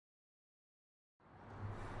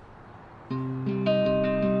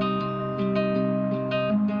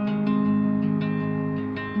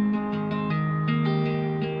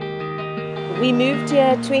We moved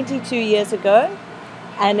here 22 years ago,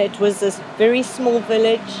 and it was this very small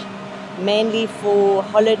village, mainly for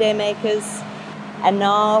holiday makers. And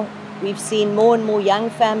now we've seen more and more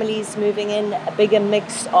young families moving in, a bigger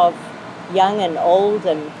mix of young and old.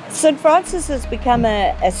 And St. Francis has become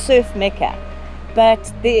a surf mecca,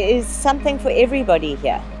 but there is something for everybody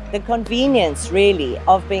here. The convenience, really,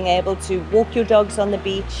 of being able to walk your dogs on the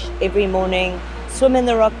beach every morning, swim in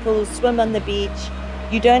the rock pools, swim on the beach.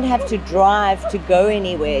 You don't have to drive to go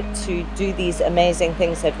anywhere to do these amazing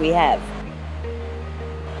things that we have.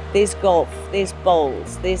 There's golf, there's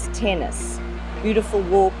bowls, there's tennis, beautiful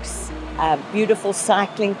walks, beautiful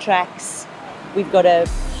cycling tracks. We've got a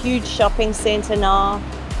huge shopping centre now.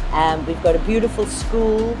 We've got a beautiful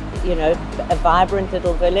school, a vibrant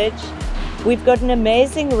little village. We've got an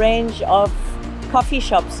amazing range of coffee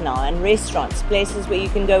shops now and restaurants, places where you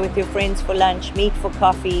can go with your friends for lunch, meet for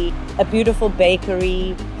coffee, a beautiful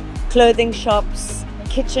bakery, clothing shops,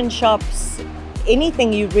 kitchen shops.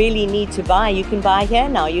 Anything you really need to buy, you can buy here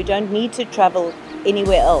now. You don't need to travel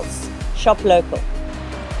anywhere else. Shop local.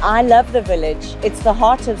 I love the village. It's the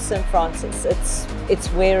heart of St. Francis. It's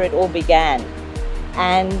where it all began.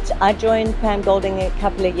 And I joined Pam Golding a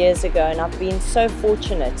couple of years ago, and I've been so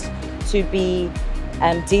fortunate to be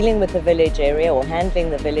dealing with the village area or handling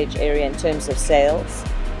the village area in terms of sales,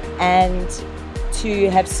 and to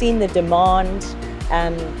have seen the demand,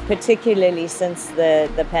 particularly since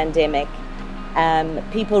the pandemic,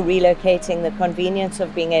 people relocating, the convenience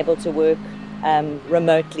of being able to work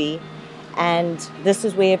remotely, and this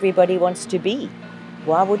is where everybody wants to be.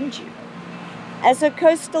 Why wouldn't you? As a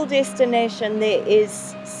coastal destination, there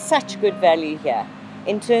is such good value here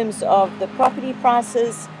in terms of the property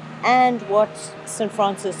prices and what St.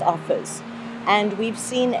 Francis offers. And we've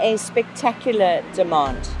seen a spectacular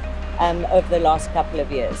demand over the last couple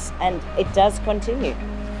of years, and it does continue.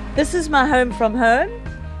 This is my home from home,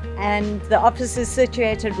 and the office is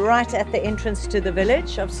situated right at the entrance to the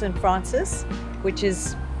village of St. Francis, which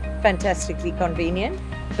is fantastically convenient.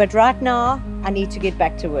 But right now, I need to get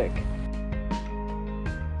back to work.